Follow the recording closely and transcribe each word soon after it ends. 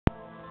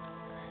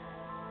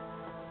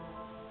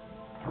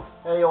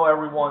Hey yo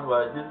everyone,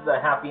 this is the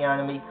Happy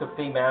Anime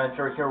Cafe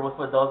Manager here with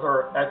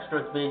another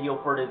extras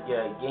video for the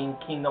game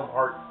Kingdom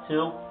Hearts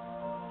 2.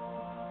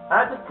 I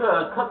had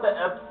to cut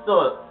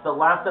the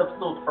last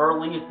episode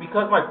early. It's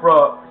because my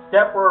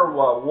stepper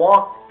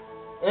walked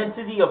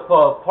into the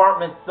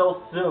apartment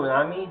so soon.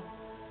 I mean,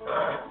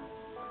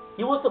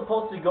 he was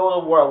supposed to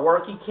go to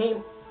work. He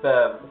came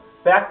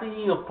back to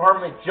the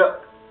apartment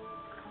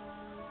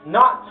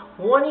not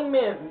 20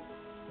 minutes,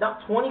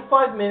 not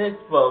 25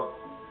 minutes, but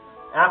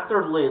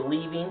after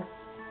leaving,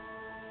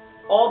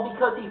 all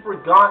because he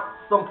forgot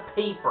some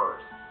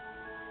papers.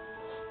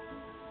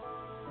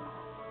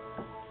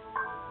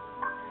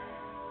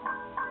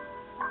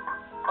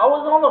 I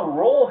was on a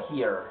roll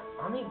here.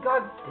 I mean,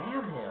 god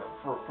damn him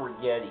for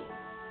forgetting.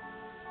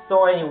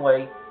 So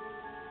anyway,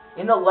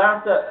 in the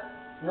last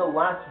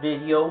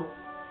video,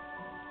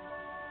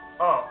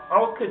 I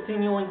was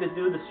continuing to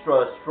do the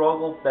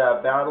struggle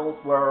battles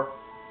where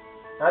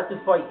I had to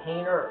fight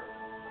Hainer.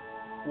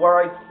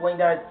 Where I explained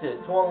that to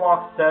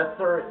unlock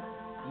Setzer,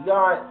 you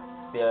gotta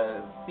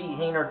beat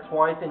Hainer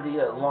twice, and to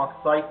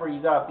unlock Cypher,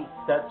 you gotta beat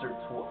Setzer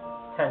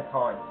 10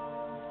 times.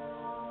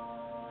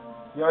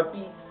 You gotta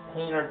beat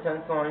Hainer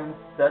 10 times,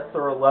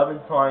 Setzer 11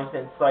 times,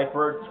 and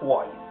Cypher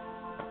twice.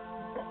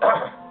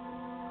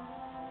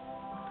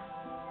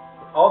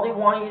 All they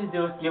want you to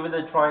do is give it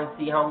a try and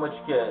see how much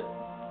good.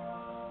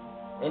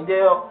 And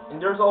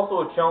there's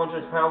also a challenge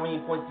of how many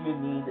points you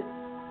need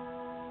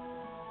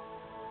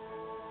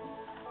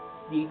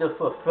to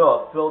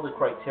fulfill the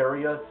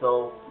criteria.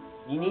 So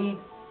you need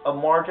a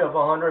margin of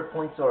 100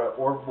 points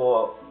or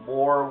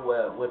more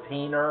with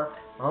Hainer,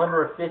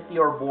 150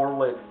 or more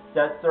with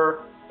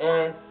Setzer,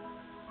 and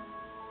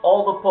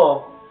all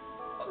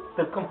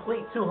the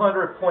complete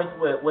 200 points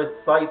with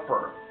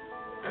Cypher.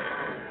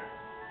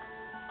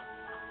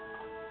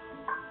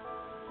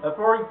 I've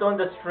already done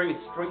the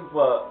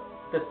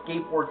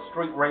skateboard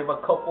street rave a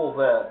couple of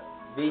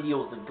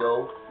videos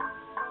ago.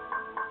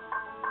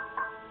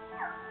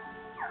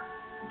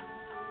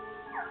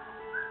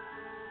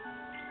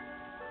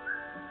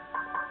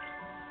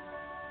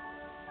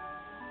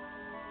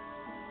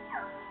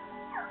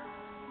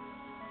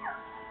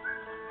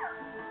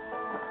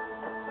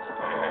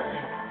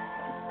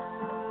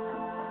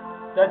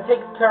 That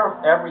takes care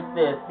of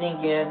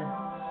everything in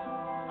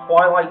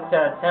Twilight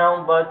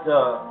Town, but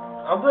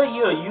I'm going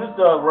to use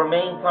the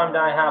remaining time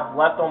that I have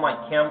left on my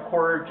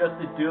camcorder just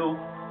to do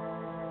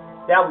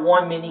that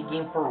one mini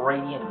game for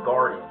Radiant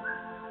Garden.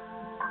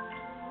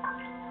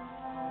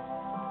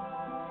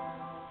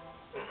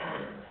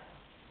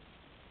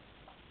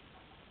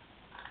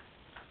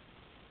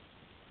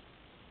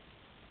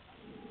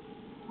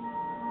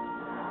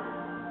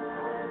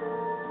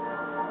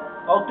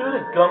 I'll do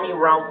the gummy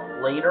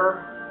routes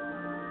later.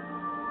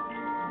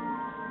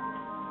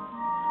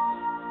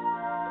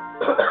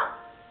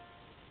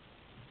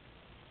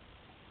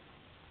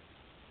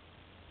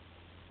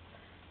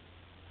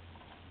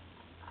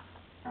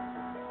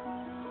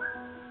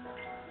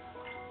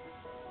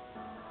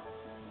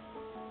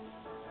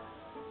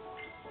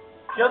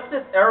 Just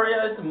this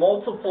area is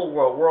multiple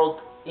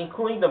worlds,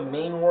 including the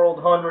main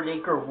world, 100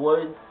 Acre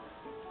Wood,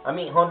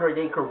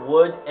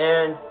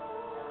 and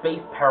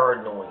Space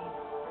Paranoid.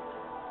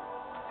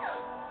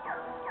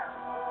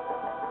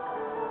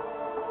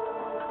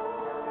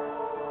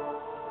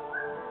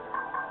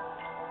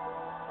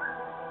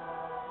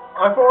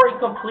 I've already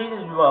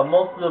completed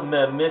most of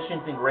the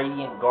missions in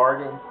Radiant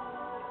Garden.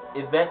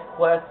 Event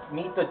quest,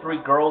 meet the 3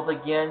 girls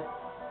again.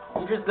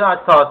 You just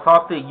gotta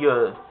talk to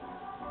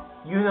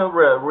Yuna,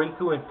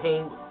 Riku, and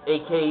Pain,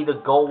 aka the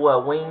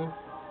Gold Wings.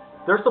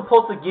 They're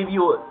supposed to give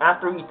you,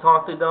 after you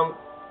talk to them,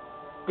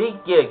 they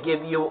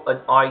give you an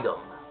item,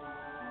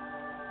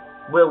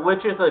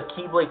 which is a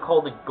Keyblade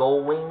called the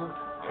Gold Wings.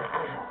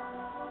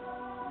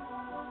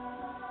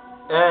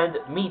 And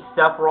meet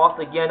Sephiroth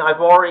again.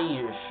 I've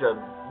already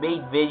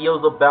made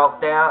videos about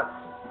that.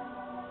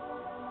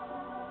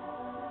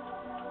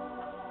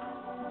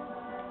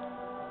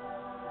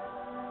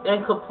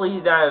 And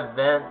completed that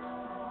event.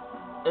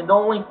 And the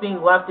only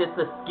thing left is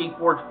the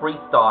skateboard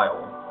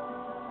freestyle.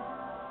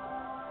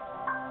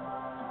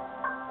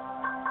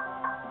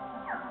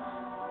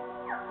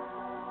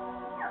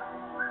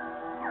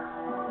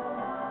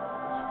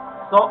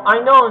 So I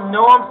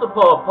know I'm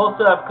supposed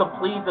to have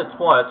completed the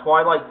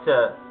Twilight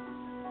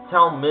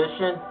Town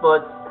missions,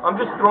 but I'm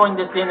just throwing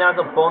this in as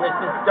a bonus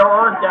since there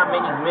aren't that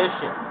many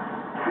missions.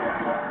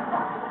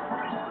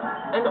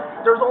 And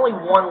there's only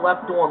one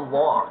left to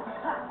unlock.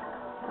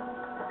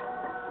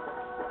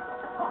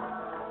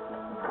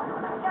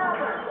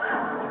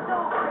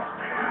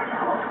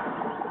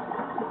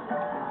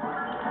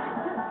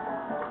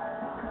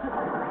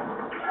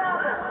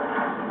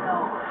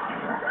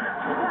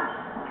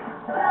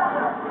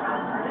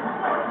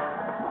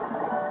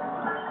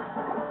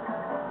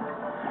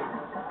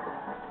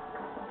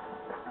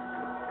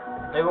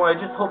 Anyway, I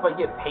just hope I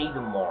get paid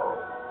tomorrow.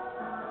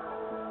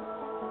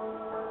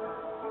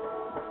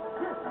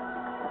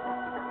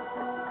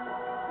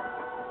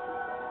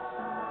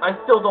 I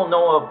still don't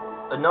know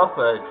enough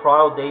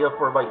trial data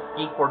for my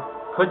skateboard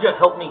Could you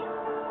help me?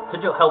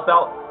 Could you help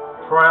out?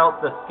 Try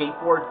out the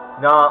skateboard?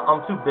 Nah,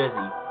 I'm too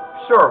busy.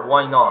 Sure,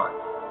 why not?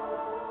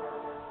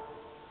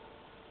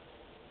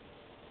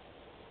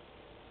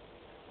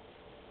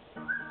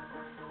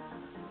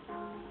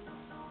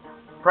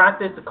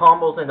 Practice the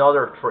combos and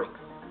other tricks.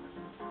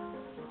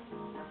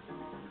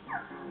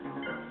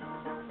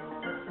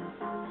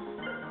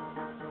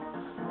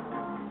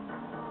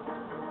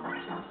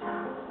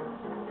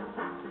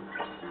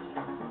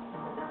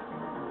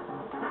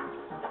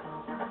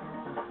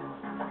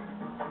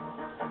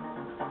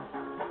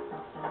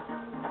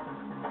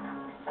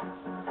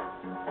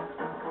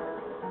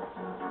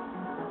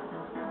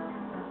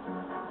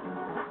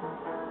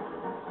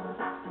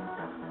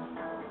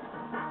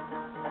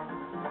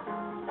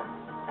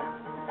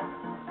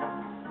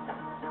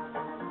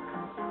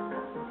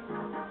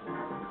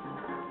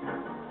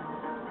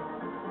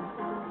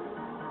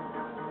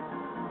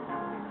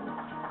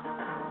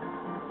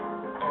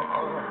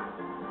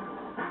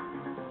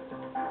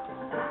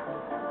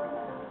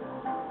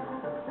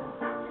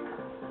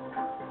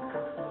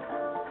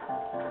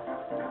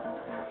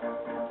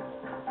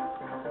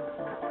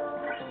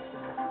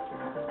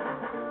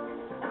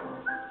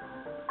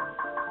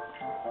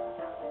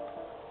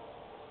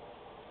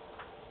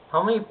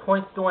 How many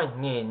points do I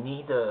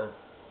need to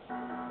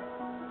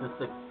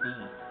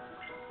succeed?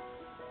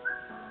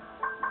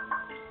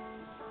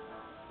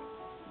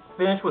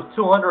 Finish with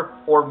 200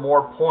 or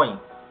more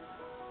points.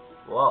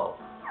 Whoa.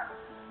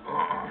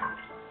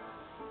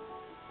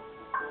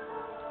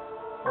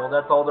 Well,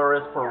 that's all there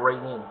is for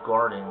Radiant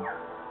Garden.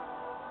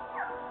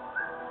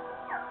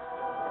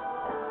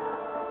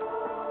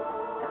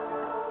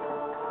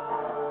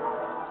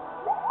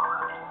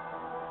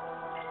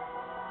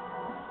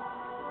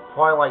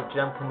 Twilight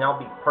gem can now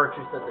be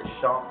purchased at the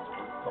shops.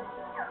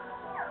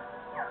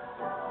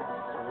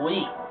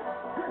 Sweet.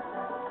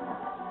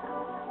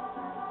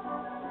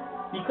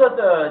 Because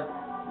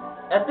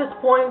at this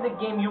point in the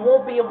game, you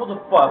won't be able to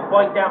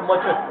fight that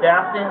much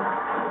assassin.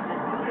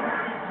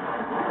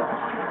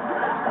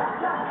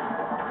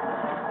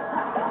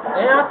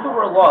 And I have to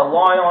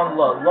rely on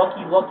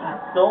Lucky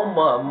so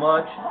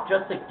much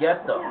just to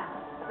get them.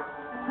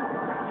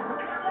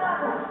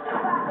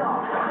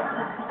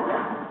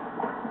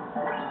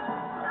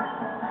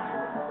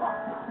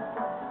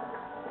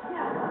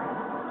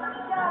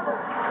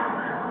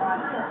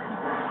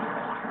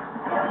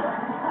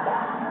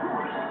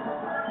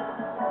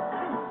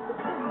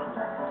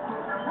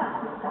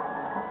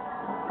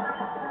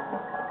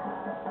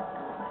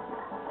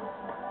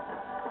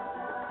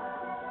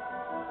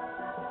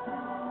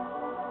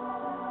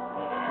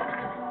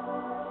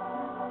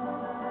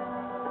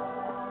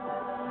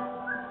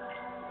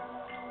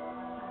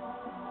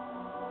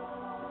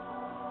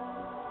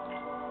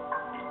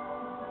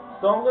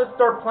 So I'm gonna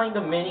start playing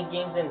the mini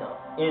games in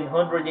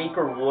 100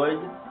 Acre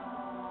Wood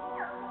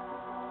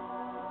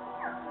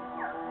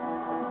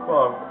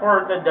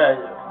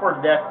for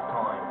next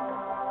time.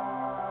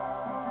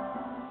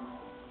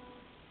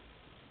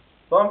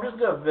 But I'm just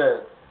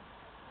gonna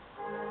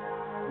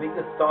make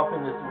a stop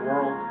in this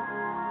world.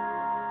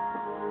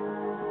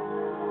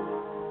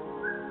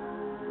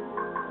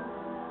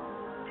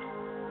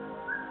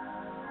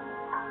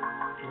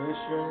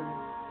 Mission: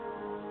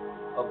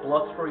 a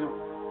blustery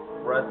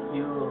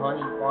rescue,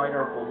 honey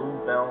finder,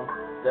 balloon bound,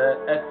 the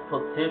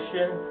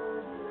expedition.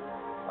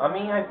 I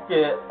mean, I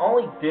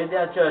only did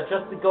that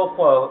just to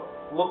go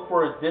look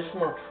for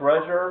additional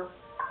treasure.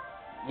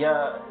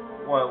 Yeah,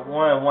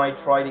 when I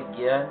tried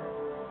again.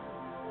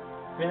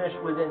 Finish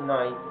within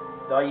 90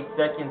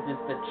 seconds is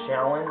the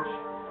challenge,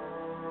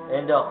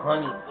 and a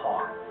honey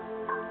pot.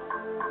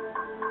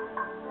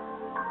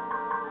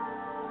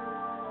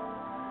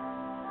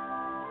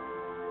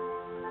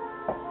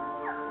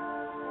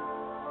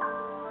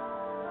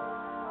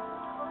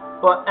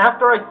 But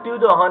after I do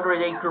the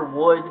 100 Acre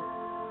Wood,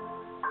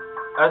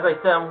 as I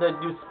said, I'm going to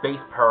do Space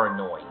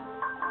Paranoid.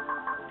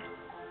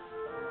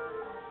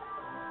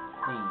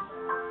 See,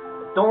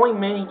 the only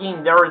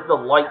minigame there is the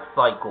light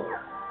cycle.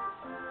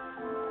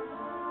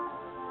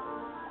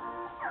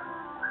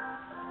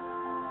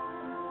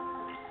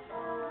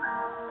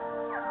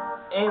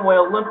 Anyway,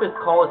 Olympus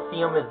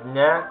Coliseum is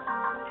next.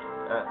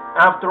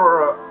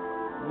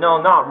 No,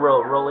 not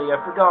really.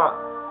 I forgot.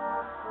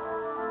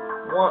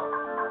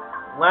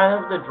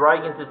 Land of the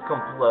Dragons is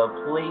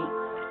complete,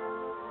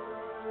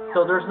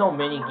 so there's no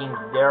mini games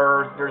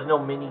there. There's no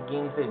mini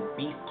games in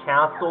Beast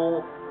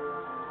Castle,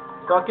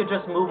 so I could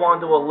just move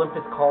on to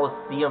Olympus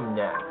Coliseum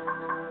next.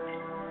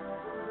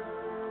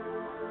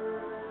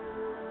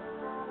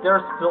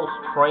 There's Phil's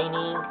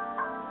training.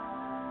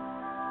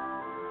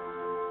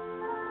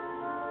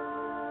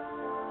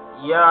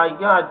 Yeah, I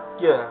got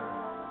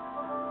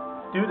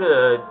do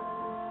the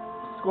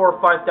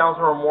score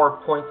 5,000 or more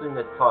points in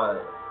the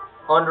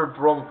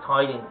Underdrome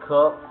Titan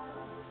Cup.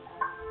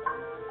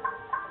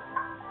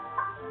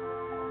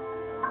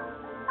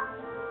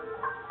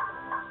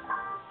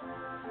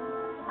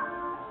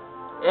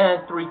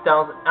 And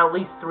at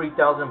least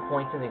 3,000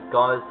 points in the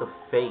Goddess of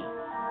Fate.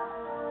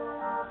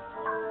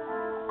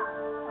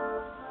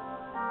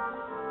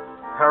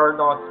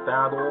 Paradox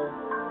Battle.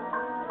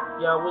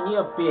 Yeah, we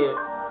need to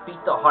beat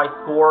the high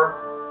score.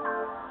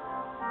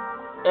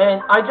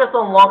 And I just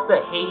unlocked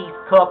the Hades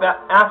Cup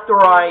after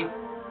I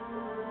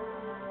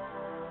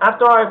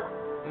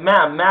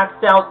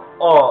maxed out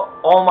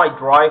all my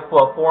drive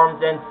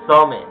forms and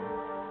summon.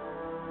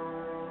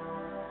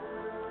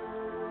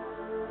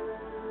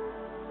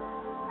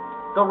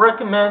 The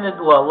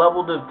recommended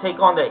level to take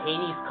on the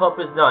Hades Cup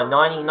is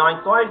 99,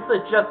 so I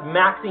suggest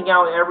maxing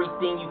out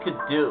everything you could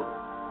do.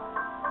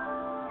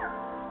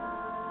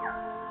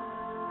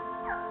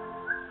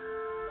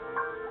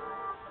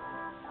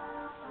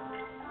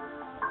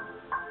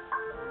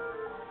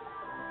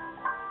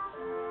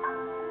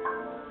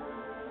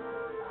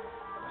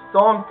 So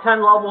I'm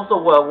 10 levels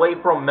away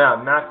from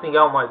maxing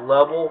out my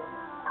level.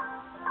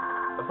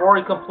 I've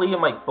already completed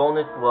my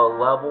bonus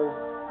levels.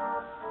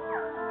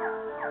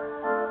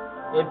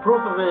 And proof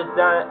of it is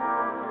that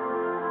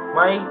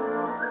my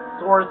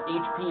source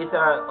HP is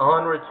at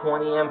 120,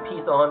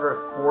 MP is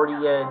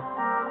 140, and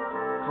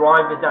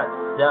drive is at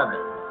 7.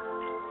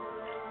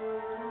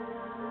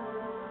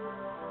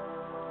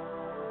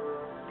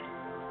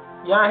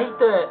 Yeah, I hate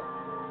to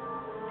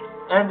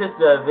end this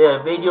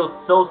video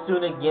so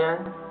soon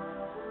again.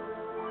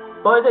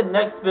 But in the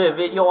next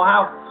video,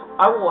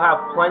 I will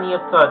have plenty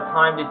of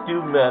time to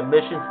do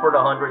missions for the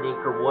 100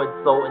 Acre Woods.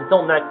 So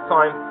until next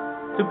time,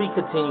 to be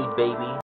continued, baby.